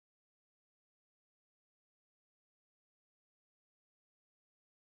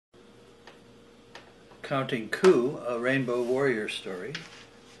Counting Coup, a Rainbow Warrior story.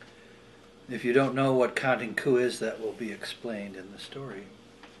 If you don't know what Counting Coup is, that will be explained in the story.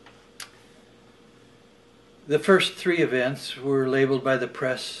 The first three events were labeled by the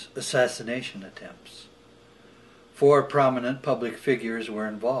press assassination attempts. 4 prominent public figures were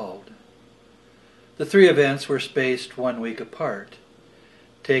involved. The 3 events were spaced 1 week apart,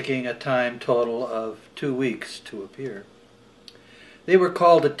 taking a time total of 2 weeks to appear. They were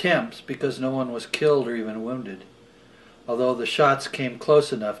called attempts because no one was killed or even wounded, although the shots came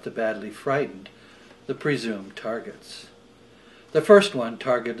close enough to badly frighten the presumed targets. The first one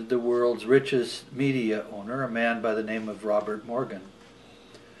targeted the world's richest media owner, a man by the name of Robert Morgan.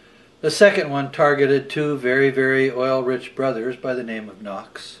 The second one targeted 2 very oil-rich brothers by the name of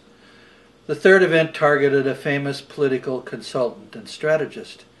Knox. The third event targeted a famous political consultant and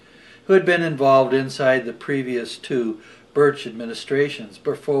strategist who had been involved inside the previous 2 Birch administrations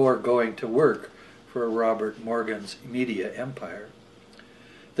before going to work for Robert Morgan's media empire.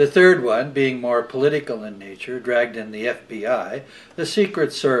 The third one, being more political in nature, dragged in the FBI, the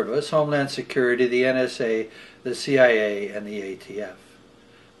Secret Service, Homeland Security, the NSA, the CIA, and the ATF.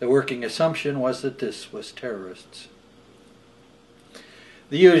 The working assumption was that this was terrorists.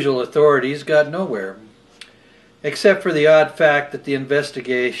 The usual authorities got nowhere, except for the odd fact that the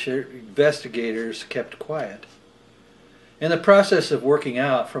investigators kept quiet. In the process of working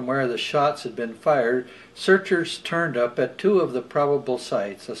out from where the shots had been fired, searchers turned up at 2 of the probable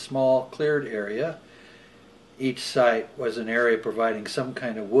sites, a small cleared area. Each site was an area providing some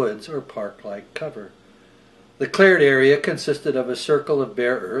kind of woods or park-like cover. The cleared area consisted of a circle of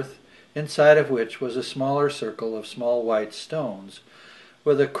bare earth, inside of which was a smaller circle of small white stones,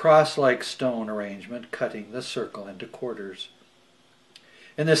 with a cross-like stone arrangement cutting the circle into quarters.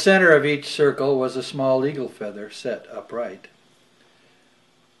 In the center of each circle was a small eagle feather set upright.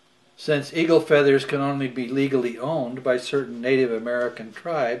 Since eagle feathers can only be legally owned by certain Native American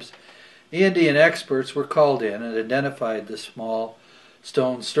tribes, the Indian experts were called in and identified the small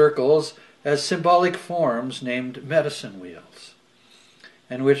stone circles as symbolic forms named medicine wheels,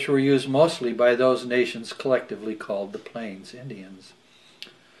 and which were used mostly by those nations collectively called the Plains Indians.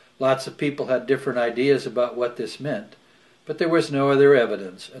 Lots of people had different ideas about what this meant, but there was no other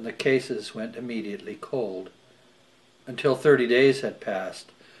evidence, and the cases went immediately cold, until 30 days had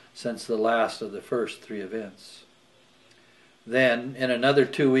passed since the last of the first 3 events. Then, in another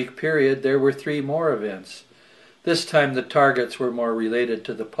 2-week period, there were 3 more events. This time the targets were more related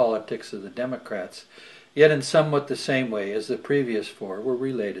to the politics of the Democrats, yet in somewhat the same way as the previous 4 were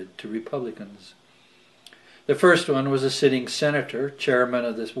related to Republicans. The first one was a sitting senator, chairman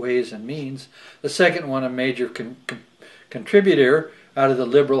of the Ways and Means. The second one a major contributor out of the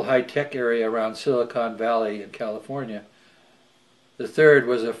liberal high-tech area around Silicon Valley in California. The third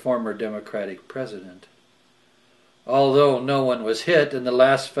was a former Democratic president. Although no one was hit and the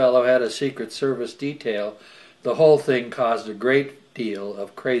last fellow had a Secret Service detail, the whole thing caused a great deal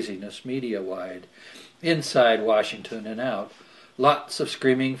of craziness media-wide, inside Washington and out. Lots of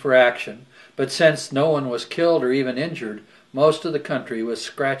screaming for action, but since no one was killed or even injured, most of the country was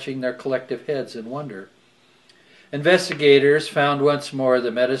scratching their collective heads in wonder. Investigators found once more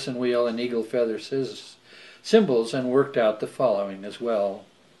the medicine wheel and eagle feather symbols and worked out the following as well.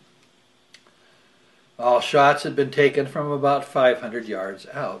 All shots had been taken from about 500 yards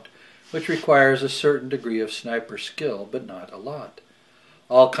out, which requires a certain degree of sniper skill, but not a lot.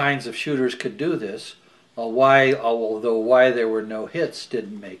 All kinds of shooters could do this, although why there were no hits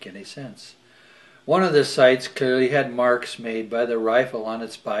didn't make any sense. One of the sites clearly had marks made by the rifle on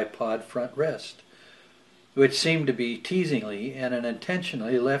its bipod front rest, which seemed to be teasingly and an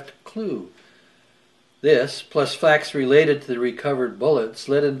intentionally left clue. This, plus facts related to the recovered bullets,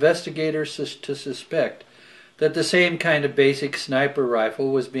 led investigators to suspect that the same kind of basic sniper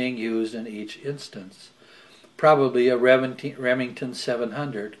rifle was being used in each instance. Probably a Remington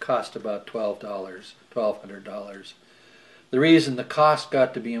 700 cost about $1,200. The reason the cost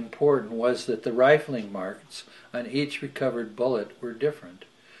got to be important was that the rifling marks on each recovered bullet were different,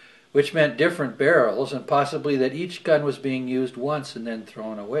 which meant different barrels and possibly that each gun was being used once and then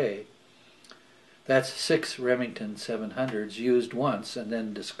thrown away. That's 6 Remington 700s used once and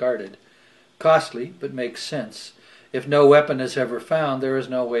then discarded. Costly, but makes sense. If no weapon is ever found, there is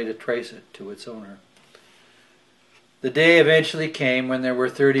no way to trace it to its owner. The day eventually came when there were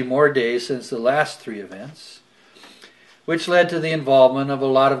 30 more days since the last 3 events, which led to the involvement of a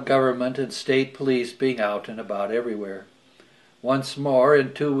lot of government and state police being out and about everywhere. Once more,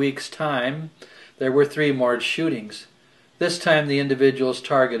 in 2 weeks' time, there were 3 more shootings. This time the individuals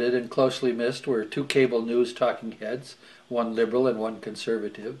targeted and closely missed were 2 cable news talking heads, one liberal and one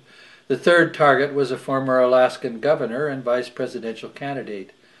conservative. The third target was a former Alaskan governor and vice presidential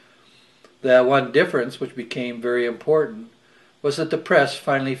candidate. The one difference, which became very important, was that the press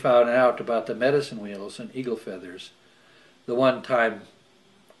finally found out about the medicine wheels and eagle feathers. The one-time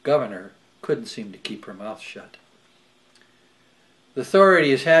governor couldn't seem to keep her mouth shut. The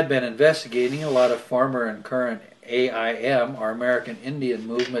authorities had been investigating a lot of former and current AIM, or American Indian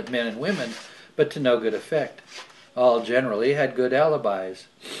Movement men and women, but to no good effect. All generally had good alibis.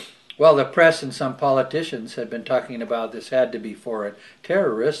 While the press and some politicians had been talking about this had to be foreign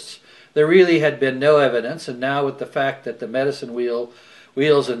terrorists, there really had been no evidence, and now with the fact that the medicine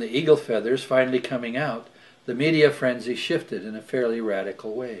wheels and the eagle feathers finally coming out, the media frenzy shifted in a fairly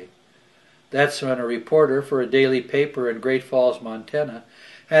radical way. That's when a reporter for a daily paper in Great Falls, Montana,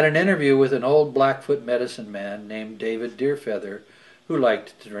 had an interview with an old Blackfoot medicine man named David Deerfeather, who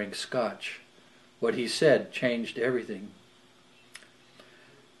liked to drink scotch. What he said changed everything.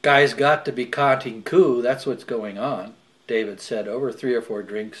 "Guy's got to be counting Coup, that's what's going on," David said over 3 or 4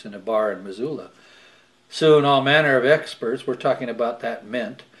 drinks in a bar in Missoula. Soon all manner of experts were talking about that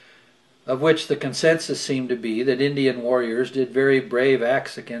mint, of which the consensus seemed to be that Indian warriors did very brave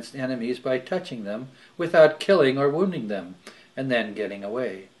acts against enemies by touching them without killing or wounding them, and then getting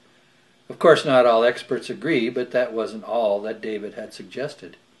away. Of course not all experts agree, but that wasn't all that David had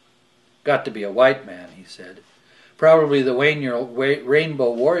suggested. "Got to be a white man," he said. "Probably the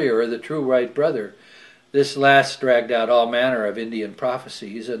Rainbow Warrior or the True White Brother." This last dragged out all manner of Indian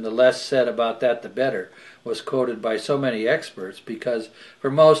prophecies, and the less said about that the better, was quoted by so many experts, because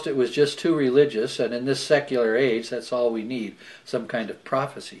for most it was just too religious, and in this secular age that's all we need, some kind of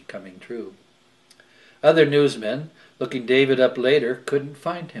prophecy coming true. Other newsmen, looking David up later, couldn't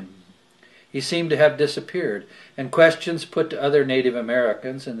find him. He seemed to have disappeared, and questions put to other Native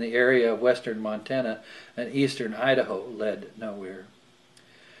Americans in the area of western Montana and eastern Idaho led nowhere.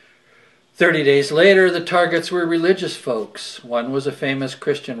 30 days later, the targets were religious folks. One was a famous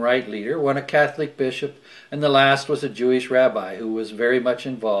Christian right leader, one a Catholic bishop, and the last was a Jewish rabbi who was very much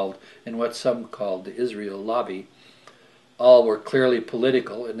involved in what some called the Israel lobby. All were clearly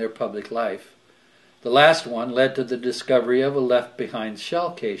political in their public life. The last one led to the discovery of a left-behind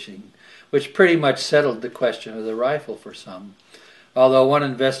shell casing, which pretty much settled the question of the rifle for some, although one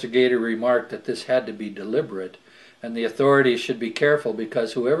investigator remarked that this had to be deliberate, and the authorities should be careful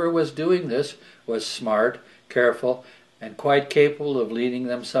because whoever was doing this was smart, careful, and quite capable of leading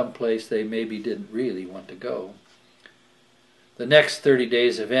them someplace they maybe didn't really want to go. The next 30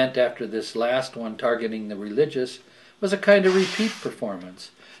 days event after this last one targeting the religious was a kind of repeat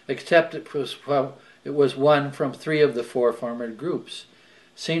performance, except it was one from 3 of the 4 former groups.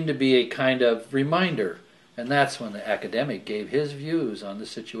 Seemed to be a kind of reminder, and that's when the academic gave his views on the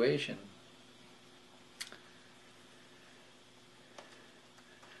situation.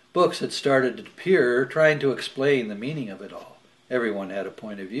 Books had started to appear trying to explain the meaning of it all. Everyone had a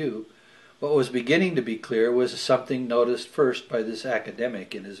point of view. What was beginning to be clear was something noticed first by this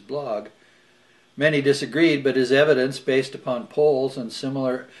academic in his blog. Many disagreed, but his evidence, based upon polls and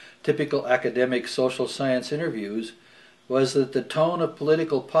similar typical academic social science interviews, was that the tone of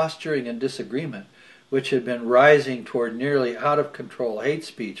political posturing and disagreement, which had been rising toward nearly out-of-control hate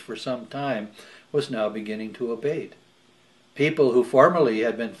speech for some time, was now beginning to abate. People who formerly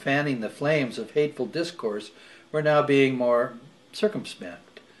had been fanning the flames of hateful discourse were now being more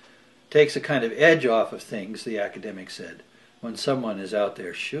circumspect. Takes a kind of edge off of things, the academic said, when someone is out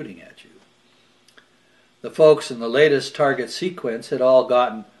there shooting at you. The folks in the latest target sequence had all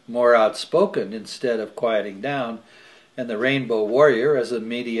gotten more outspoken instead of quieting down, and the Rainbow Warrior, as the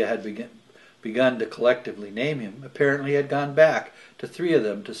media had begun to collectively name him, apparently had gone back to 3 of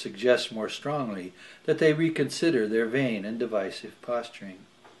them to suggest more strongly that they reconsider their vain and divisive posturing.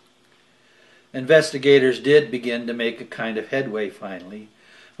 Investigators did begin to make a kind of headway finally,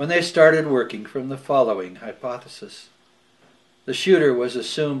 when they started working from the following hypothesis. The shooter was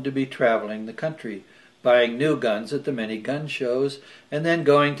assumed to be traveling the country, buying new guns at the many gun shows, and then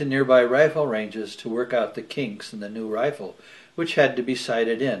going to nearby rifle ranges to work out the kinks in the new rifle, which had to be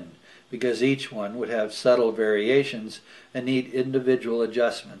sighted in, because each one would have subtle variations and need individual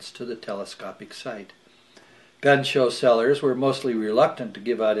adjustments to the telescopic sight. Gun show sellers were mostly reluctant to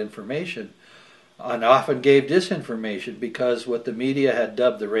give out information, and often gave disinformation because what the media had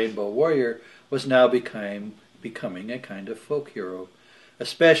dubbed the Rainbow Warrior was now becoming a kind of folk hero,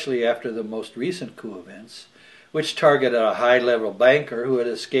 especially after the most recent coup events, which targeted a high-level banker who had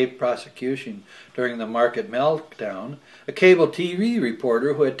escaped prosecution during the market meltdown, a cable TV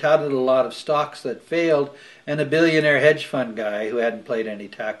reporter who had touted a lot of stocks that failed, and a billionaire hedge fund guy who hadn't paid any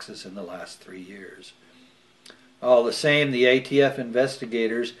taxes in the last 3 years. All the same, the ATF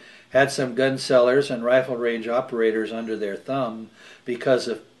investigators had some gun sellers and rifle range operators under their thumb because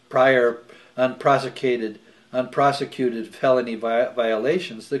of prior unprosecuted felony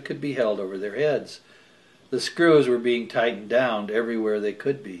violations that could be held over their heads. The screws were being tightened down everywhere they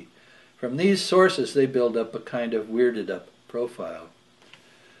could be. From these sources they build up a kind of weirded up profile.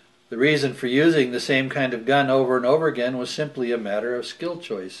 The reason for using the same kind of gun over and over again was simply a matter of skill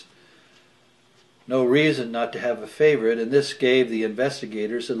choice. No reason not to have a favorite, and this gave the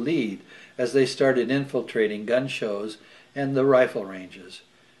investigators a lead as they started infiltrating gun shows and the rifle ranges.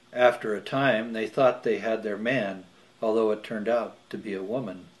 After a time, they thought they had their man, although it turned out to be a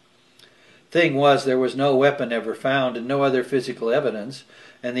woman. Thing was, there was no weapon ever found and no other physical evidence,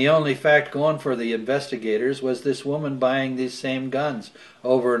 and the only fact going for the investigators was this woman buying these same guns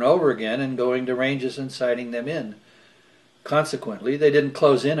over and over again and going to ranges and sighting them in. Consequently, they didn't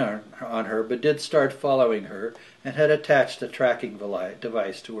close in on her, but did start following her and had attached a tracking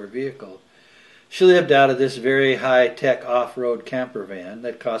device to her vehicle. She lived out of this very high-tech off-road camper van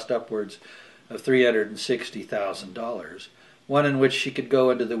that cost upwards of $360,000, one in which she could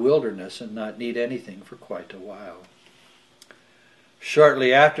go into the wilderness and not need anything for quite a while.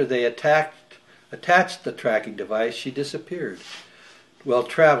 Shortly after they attached the tracking device, she disappeared while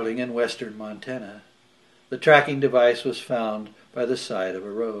traveling in western Montana. The tracking device was found by the side of a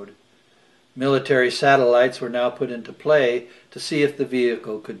road. Military satellites were now put into play to see if the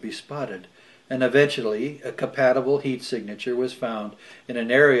vehicle could be spotted, and eventually a compatible heat signature was found in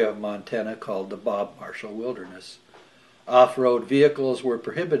an area of Montana called the Bob Marshall Wilderness. Off-road vehicles were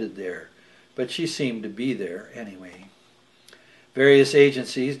prohibited there, but she seemed to be there anyway. Various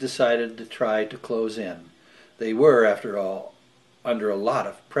agencies decided to try to close in. They were, after all, under a lot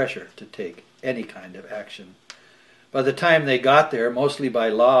of pressure to take any kind of action. By the time they got there, mostly by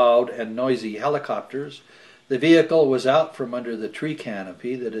loud and noisy helicopters, the vehicle was out from under the tree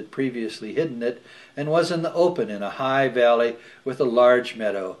canopy that had previously hidden it and was in the open in a high valley with a large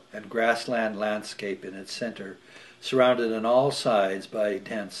meadow and grassland landscape in its center, surrounded on all sides by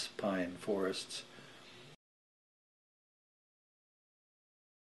dense pine forests.